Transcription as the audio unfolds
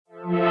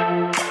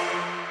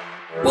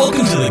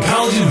Welcome to the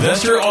College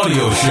Investor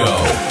Audio Show,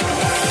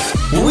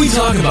 where we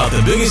talk about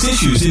the biggest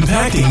issues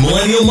impacting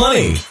millennial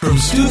money, from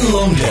student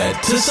loan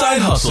debt to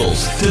side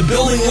hustles to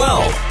building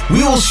wealth.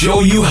 We will show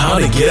you how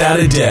to get out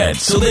of debt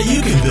so that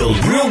you can build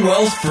real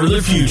wealth for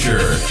the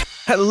future.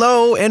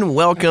 Hello and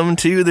welcome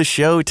to the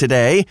show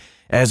today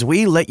as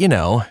we let you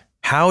know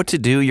how to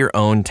do your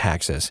own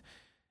taxes.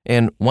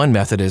 And one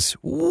method is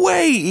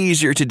way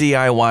easier to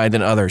DIY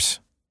than others.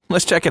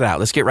 Let's check it out.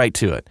 Let's get right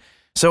to it.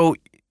 So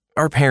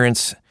our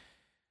parents,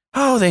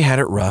 they had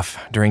it rough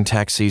during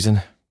tax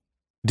season.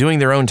 Doing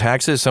their own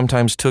taxes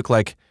sometimes took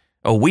like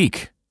a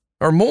week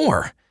or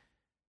more.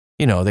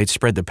 You know, they'd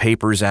spread the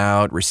papers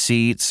out,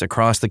 receipts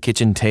across the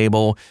kitchen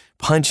table,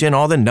 punch in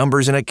all the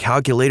numbers in a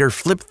calculator,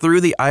 flip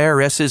through the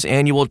IRS's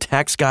annual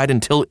tax guide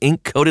until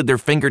ink coated their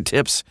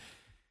fingertips.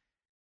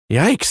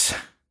 Yikes.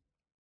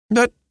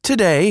 But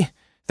today,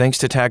 thanks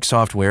to tax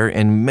software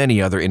and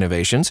many other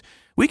innovations,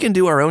 we can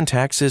do our own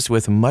taxes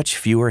with much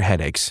fewer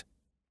headaches.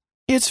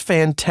 It's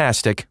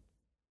fantastic.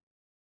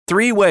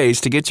 3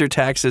 ways to get your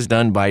taxes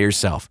done by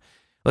yourself.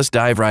 Let's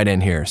dive right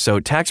in here. So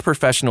tax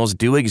professionals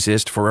do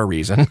exist for a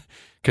reason,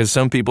 because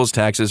some people's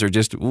taxes are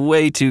just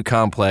way too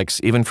complex,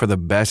 even for the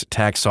best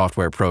tax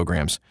software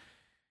programs.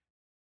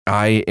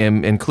 I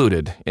am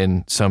included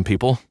in some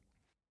people.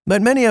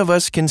 But many of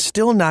us can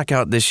still knock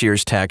out this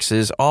year's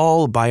taxes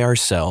all by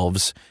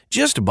ourselves,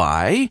 just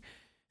by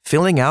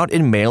filling out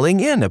and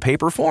mailing in a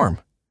paper form.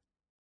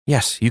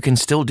 Yes, you can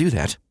still do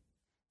that.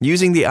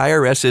 Using the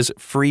IRS's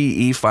free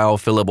e-file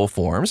fillable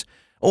forms,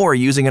 or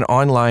using an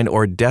online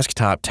or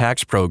desktop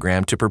tax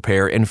program to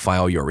prepare and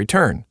file your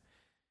return.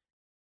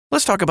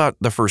 Let's talk about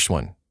the first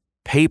one,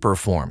 paper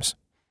forms.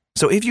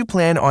 So if you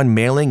plan on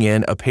mailing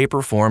in a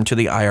paper form to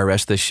the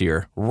IRS this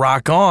year,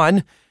 rock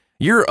on!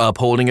 You're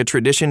upholding a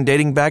tradition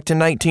dating back to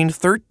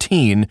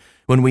 1913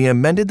 when we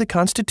amended the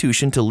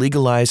Constitution to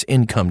legalize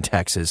income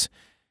taxes.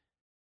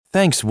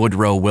 Thanks,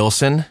 Woodrow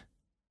Wilson,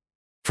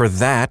 for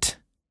that.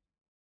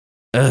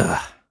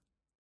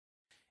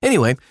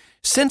 Anyway,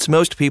 since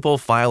most people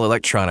file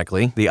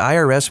electronically, the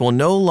IRS will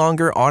no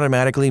longer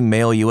automatically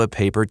mail you a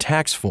paper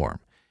tax form.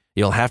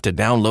 You'll have to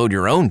download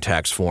your own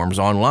tax forms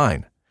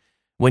online.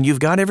 When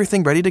you've got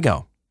everything ready to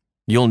go,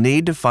 you'll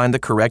need to find the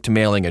correct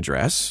mailing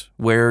address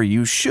where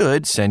you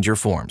should send your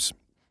forms.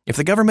 If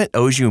the government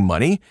owes you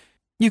money,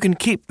 you can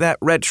keep that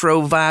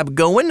retro vibe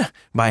going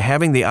by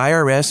having the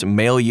IRS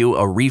mail you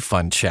a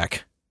refund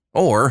check.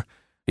 Or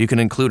you can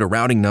include a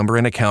routing number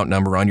and account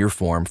number on your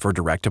form for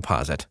direct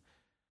deposit.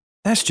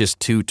 That's just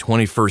too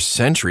 21st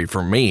century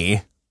for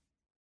me.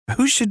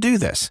 Who should do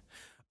this?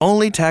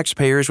 Only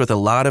taxpayers with a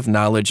lot of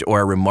knowledge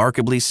or a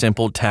remarkably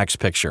simple tax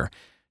picture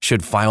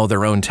should file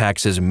their own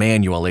taxes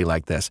manually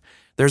like this.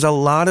 There's a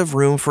lot of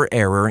room for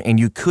error, and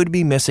you could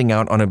be missing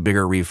out on a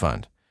bigger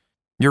refund.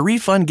 Your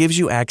refund gives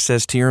you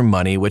access to your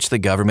money, which the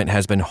government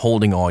has been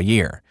holding all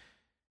year.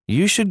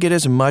 You should get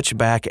as much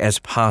back as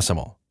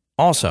possible.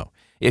 Also,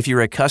 if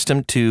you're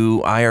accustomed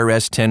to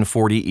IRS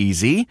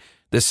 1040-EZ,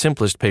 the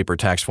simplest paper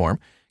tax form,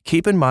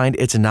 keep in mind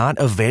it's not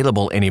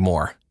available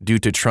anymore due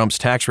to Trump's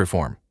tax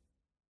reform.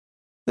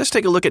 Let's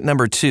take a look at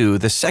number 2,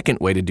 the second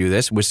way to do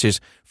this, which is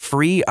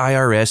free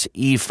IRS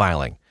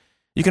e-filing.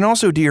 You can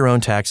also do your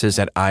own taxes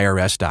at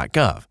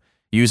irs.gov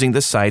using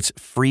the site's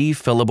free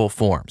fillable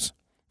forms.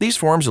 These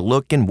forms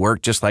look and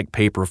work just like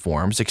paper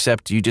forms,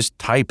 except you just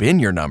type in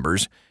your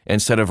numbers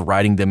instead of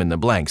writing them in the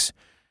blanks.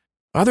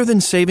 Other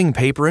than saving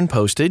paper and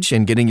postage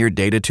and getting your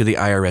data to the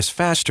IRS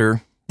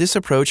faster, this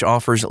approach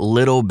offers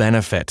little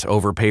benefit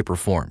over paper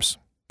forms.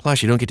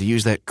 Plus, you don't get to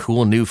use that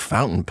cool new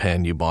fountain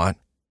pen you bought.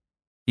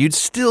 You'd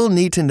still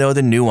need to know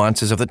the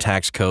nuances of the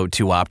tax code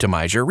to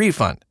optimize your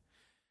refund.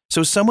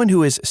 So someone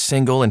who is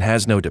single and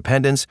has no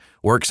dependents,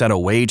 works at a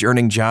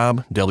wage-earning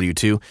job,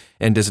 W-2,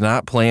 and does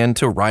not plan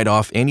to write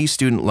off any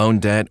student loan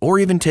debt or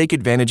even take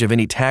advantage of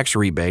any tax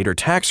rebate or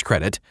tax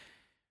credit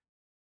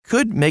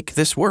could make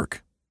this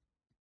work.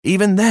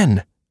 Even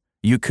then,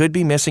 you could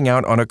be missing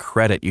out on a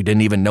credit you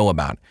didn't even know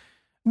about.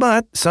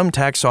 But some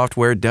tax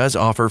software does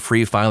offer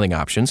free filing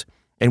options,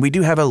 and we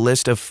do have a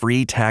list of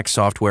free tax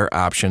software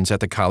options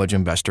at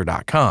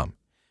thecollegeinvestor.com.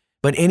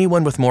 But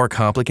anyone with more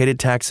complicated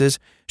taxes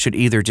should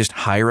either just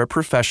hire a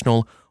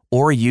professional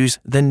or use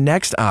the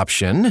next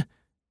option,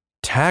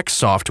 tax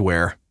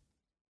software,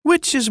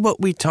 which is what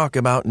we talk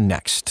about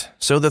next.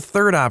 So the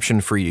third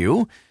option for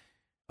you,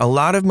 a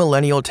lot of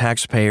millennial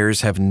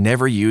taxpayers have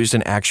never used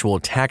an actual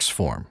tax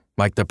form,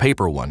 like the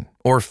paper one,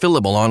 or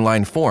fillable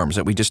online forms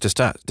that we just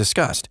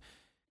discussed.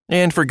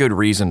 And for good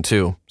reason,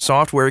 too.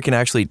 Software can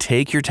actually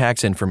take your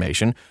tax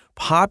information,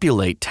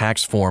 populate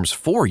tax forms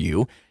for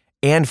you,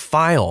 and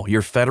file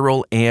your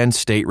federal and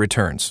state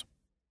returns.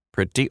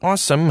 Pretty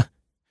awesome.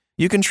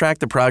 You can track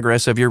the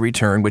progress of your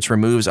return, which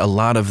removes a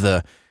lot of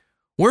the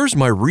 "where's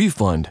my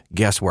refund?"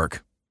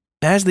 guesswork.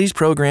 As these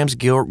programs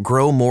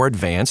grow more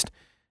advanced,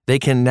 they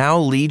can now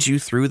lead you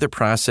through the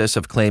process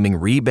of claiming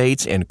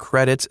rebates and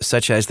credits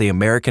such as the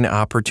American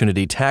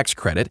Opportunity Tax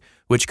Credit,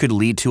 which could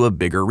lead to a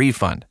bigger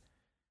refund.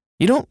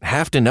 You don't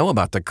have to know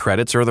about the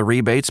credits or the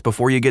rebates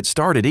before you get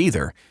started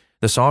either.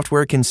 The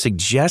software can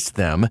suggest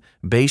them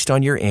based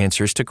on your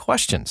answers to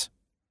questions.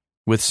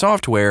 With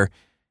software,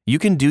 you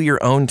can do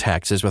your own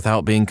taxes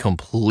without being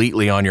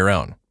completely on your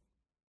own.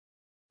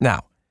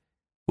 Now,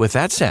 with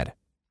that said,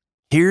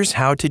 here's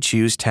how to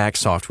choose tax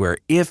software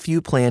if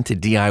you plan to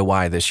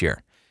DIY this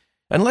year.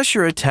 Unless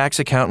you're a tax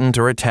accountant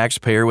or a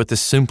taxpayer with the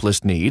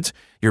simplest needs,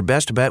 your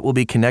best bet will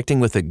be connecting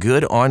with a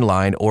good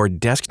online or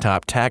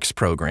desktop tax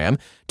program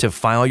to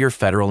file your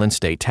federal and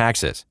state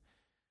taxes.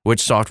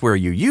 Which software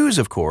you use,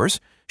 of course,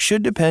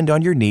 should depend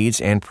on your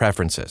needs and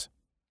preferences.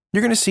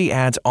 You're going to see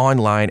ads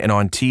online and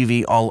on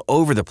TV all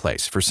over the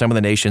place for some of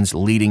the nation's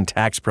leading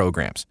tax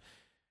programs.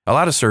 A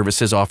lot of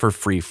services offer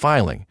free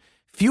filing.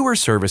 Fewer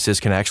services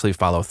can actually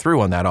follow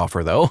through on that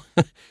offer, though.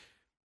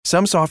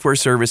 Some software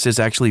services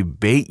actually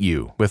bait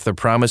you with the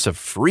promise of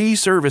free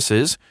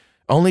services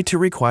only to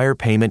require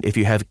payment if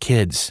you have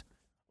kids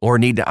or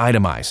need to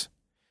itemize.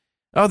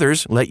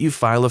 Others let you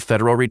file a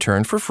federal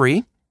return for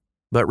free,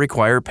 but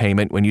require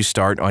payment when you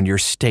start on your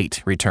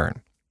state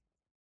return.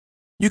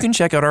 You can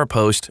check out our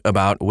post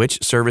about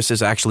which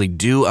services actually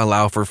do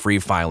allow for free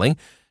filing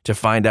to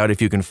find out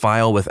if you can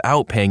file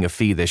without paying a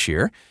fee this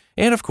year,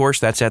 and of course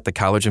that's at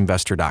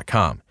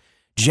thecollegeinvestor.com.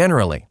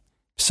 Generally,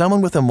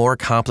 someone with a more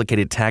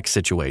complicated tax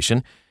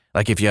situation,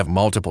 like if you have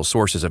multiple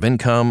sources of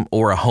income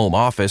or a home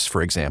office,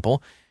 for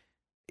example,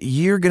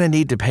 you're going to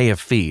need to pay a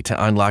fee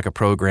to unlock a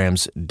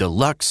program's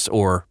deluxe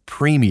or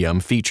premium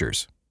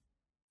features.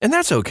 And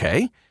that's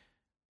okay.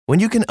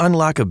 When you can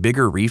unlock a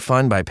bigger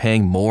refund by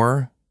paying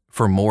more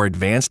for more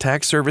advanced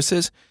tax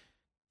services,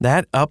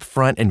 that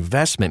upfront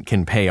investment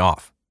can pay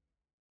off.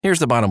 Here's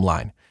the bottom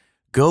line.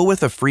 Go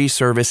with a free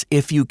service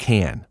if you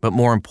can, but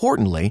more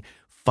importantly,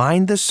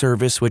 find the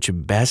service which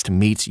best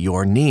meets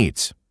your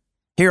needs.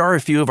 Here are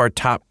a few of our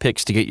top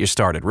picks to get you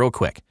started real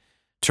quick.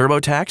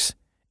 TurboTax,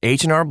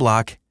 H&R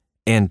Block,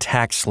 and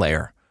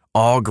TaxSlayer,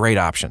 all great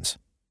options.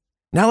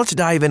 Now let's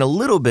dive in a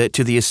little bit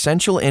to the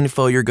essential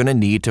info you're going to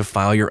need to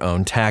file your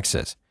own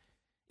taxes.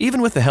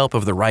 Even with the help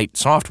of the right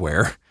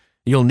software,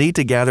 you'll need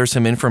to gather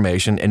some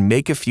information and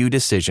make a few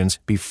decisions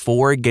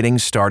before getting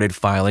started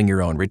filing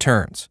your own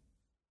returns.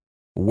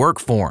 Work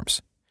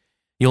forms.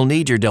 You'll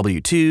need your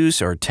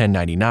W-2s or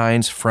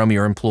 1099s from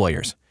your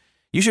employers.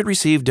 You should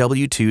receive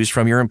W-2s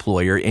from your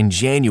employer in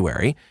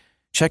January.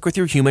 Check with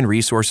your Human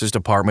Resources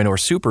Department or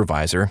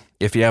supervisor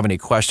if you have any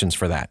questions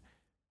for that.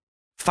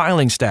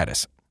 Filing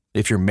status.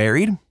 If you're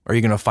married, are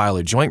you going to file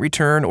a joint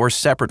return or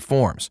separate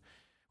forms?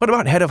 What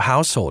about head of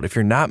household if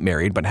you're not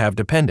married but have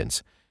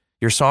dependents?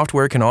 Your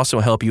software can also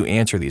help you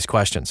answer these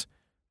questions.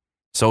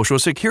 Social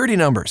Security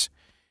numbers.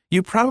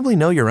 You probably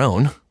know your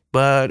own,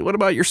 but what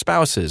about your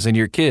spouses and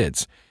your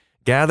kids?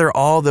 Gather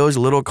all those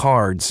little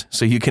cards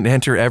so you can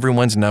enter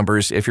everyone's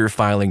numbers if you're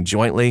filing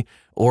jointly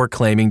or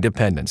claiming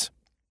dependents.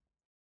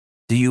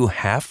 Do you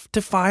have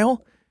to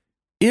file?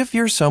 If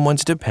you're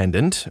someone's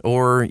dependent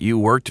or you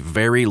worked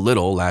very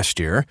little last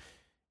year,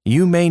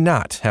 you may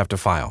not have to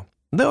file,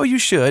 though you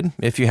should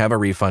if you have a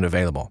refund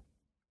available.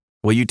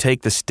 Will you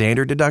take the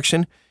standard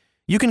deduction?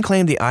 You can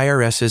claim the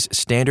IRS's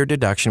standard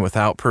deduction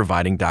without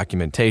providing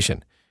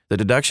documentation. The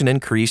deduction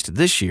increased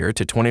this year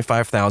to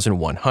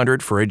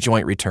 $25,100 for a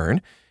joint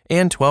return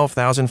and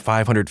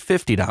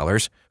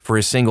 $12,550 for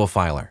a single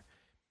filer.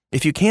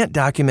 If you can't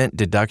document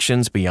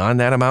deductions beyond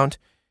that amount,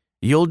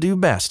 you'll do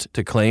best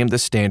to claim the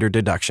standard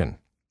deduction.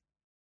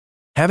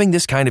 Having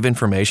this kind of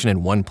information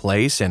in one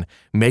place and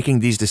making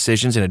these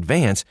decisions in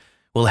advance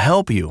will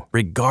help you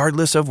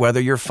regardless of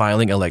whether you're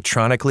filing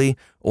electronically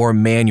or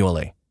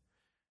manually.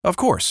 Of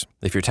course,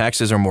 if your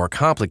taxes are more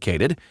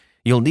complicated,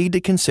 you'll need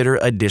to consider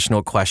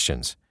additional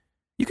questions.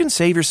 You can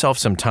save yourself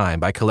some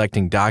time by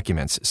collecting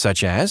documents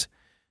such as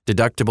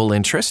deductible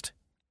interest.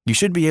 You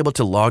should be able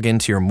to log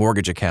into your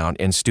mortgage account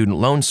and student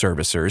loan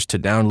servicers to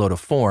download a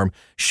form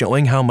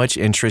showing how much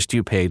interest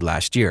you paid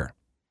last year.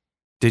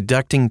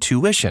 Deducting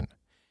tuition.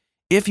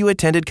 If you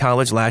attended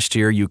college last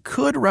year, you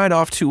could write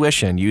off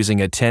tuition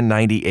using a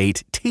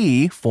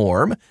 1098-T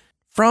form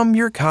from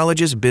your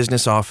college's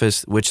business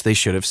office, which they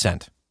should have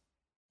sent.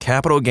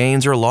 Capital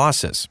gains or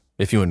losses.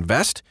 If you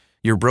invest,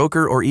 your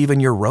broker or even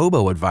your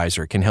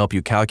robo-advisor can help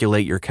you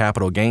calculate your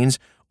capital gains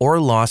or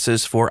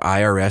losses for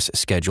IRS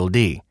Schedule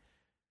D.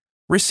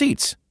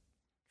 Receipts.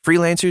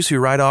 Freelancers who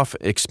write off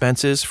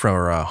expenses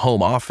for a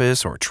home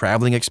office or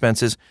traveling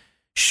expenses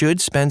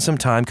should spend some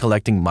time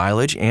collecting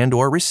mileage and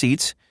or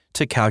receipts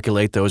to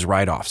calculate those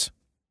write-offs.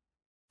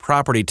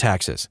 Property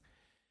taxes.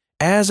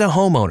 As a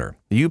homeowner,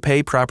 you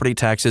pay property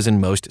taxes in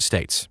most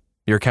states.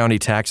 Your county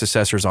tax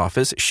assessor's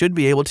office should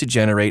be able to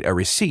generate a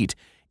receipt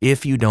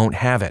if you don't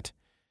have it.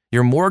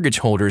 Your mortgage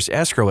holder's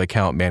escrow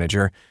account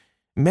manager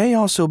may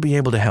also be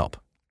able to help.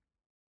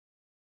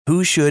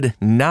 Who should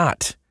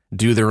not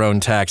do their own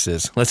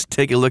taxes? Let's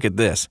take a look at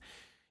this.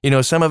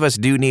 Some of us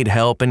do need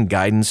help and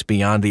guidance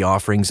beyond the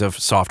offerings of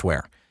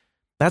software.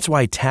 That's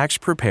why tax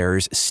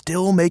preparers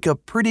still make a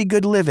pretty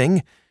good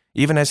living,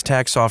 even as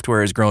tax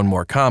software has grown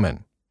more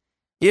common.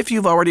 If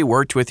you've already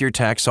worked with your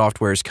tax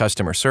software's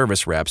customer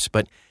service reps,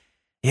 but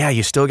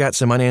you still got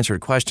some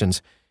unanswered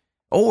questions,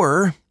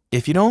 or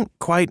If you don't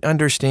quite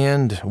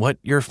understand what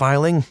you're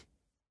filing,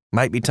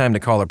 might be time to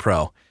call a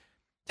pro.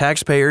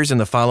 Taxpayers in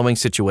the following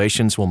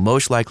situations will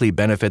most likely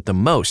benefit the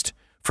most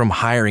from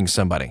hiring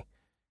somebody.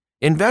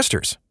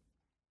 Investors.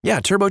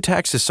 Yeah,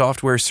 TurboTax's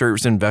software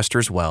serves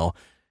investors well,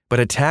 but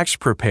a tax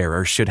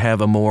preparer should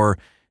have a more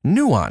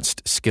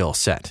nuanced skill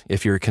set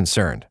if you're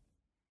concerned.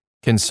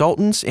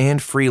 Consultants and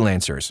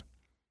freelancers.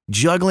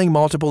 Juggling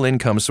multiple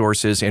income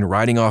sources and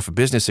writing off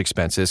business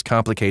expenses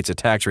complicates a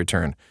tax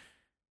return.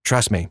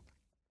 Trust me.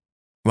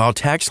 While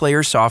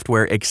TaxSlayer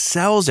software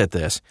excels at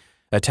this,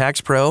 a tax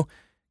pro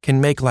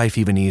can make life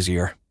even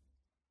easier.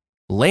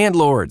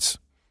 Landlords.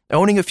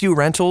 Owning a few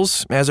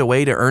rentals as a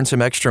way to earn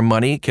some extra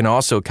money can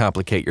also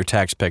complicate your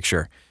tax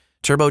picture.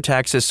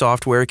 TurboTax's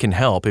software can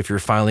help if you're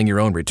filing your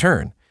own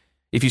return.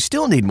 If you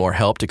still need more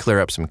help to clear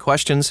up some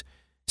questions,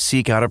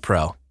 seek out a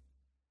pro.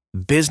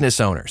 Business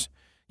owners.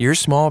 Your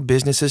small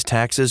business's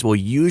taxes will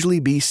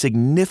usually be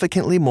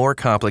significantly more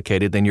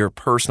complicated than your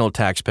personal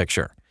tax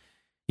picture.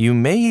 You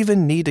may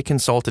even need to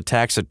consult a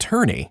tax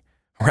attorney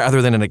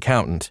rather than an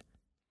accountant.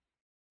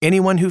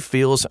 Anyone who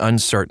feels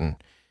uncertain.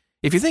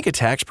 If you think a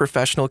tax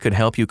professional could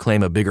help you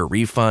claim a bigger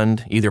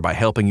refund, either by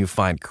helping you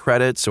find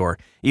credits or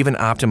even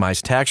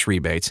optimize tax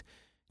rebates,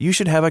 you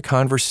should have a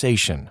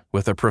conversation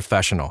with a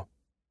professional.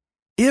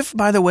 If,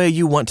 by the way,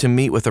 you want to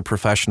meet with a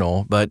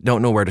professional but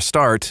don't know where to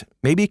start,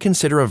 maybe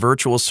consider a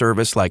virtual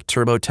service like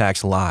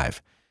TurboTax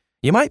Live.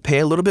 You might pay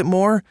a little bit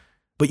more,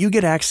 but you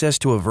get access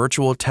to a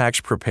virtual tax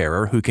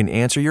preparer who can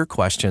answer your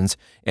questions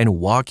and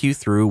walk you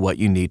through what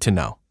you need to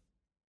know.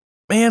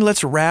 And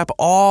let's wrap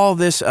all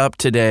this up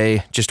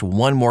today. Just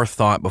one more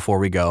thought before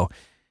we go.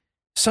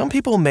 Some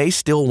people may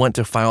still want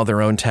to file their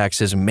own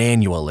taxes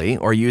manually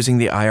or using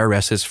the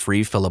IRS's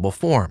free fillable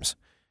forms.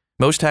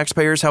 Most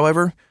taxpayers,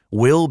 however,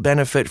 will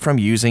benefit from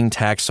using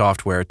tax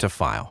software to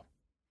file.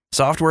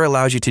 Software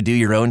allows you to do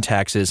your own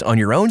taxes on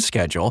your own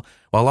schedule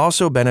while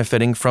also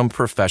benefiting from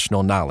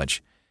professional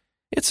knowledge.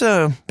 It's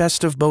a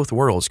best of both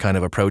worlds kind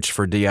of approach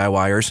for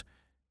DIYers.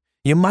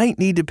 You might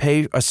need to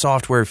pay a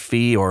software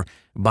fee or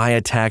buy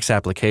a tax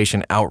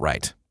application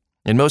outright.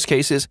 In most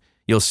cases,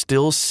 you'll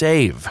still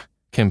save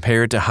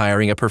compared to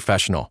hiring a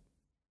professional.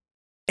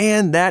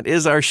 And that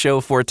is our show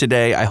for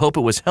today. I hope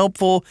it was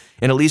helpful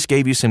and at least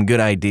gave you some good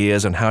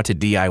ideas on how to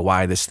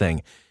DIY this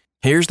thing.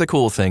 Here's the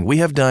cool thing. We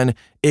have done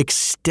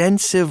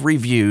extensive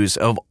reviews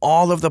of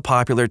all of the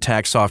popular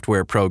tax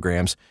software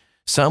programs.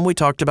 Some we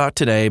talked about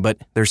today, but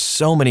there's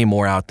so many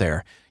more out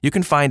there. You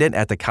can find it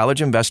at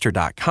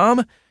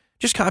thecollegeinvestor.com.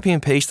 Just copy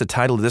and paste the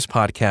title of this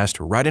podcast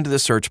right into the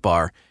search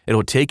bar.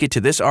 It'll take you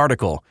to this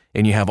article,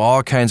 and you have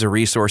all kinds of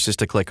resources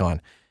to click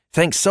on.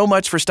 Thanks so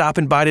much for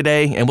stopping by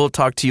today, and we'll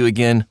talk to you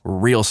again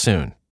real soon.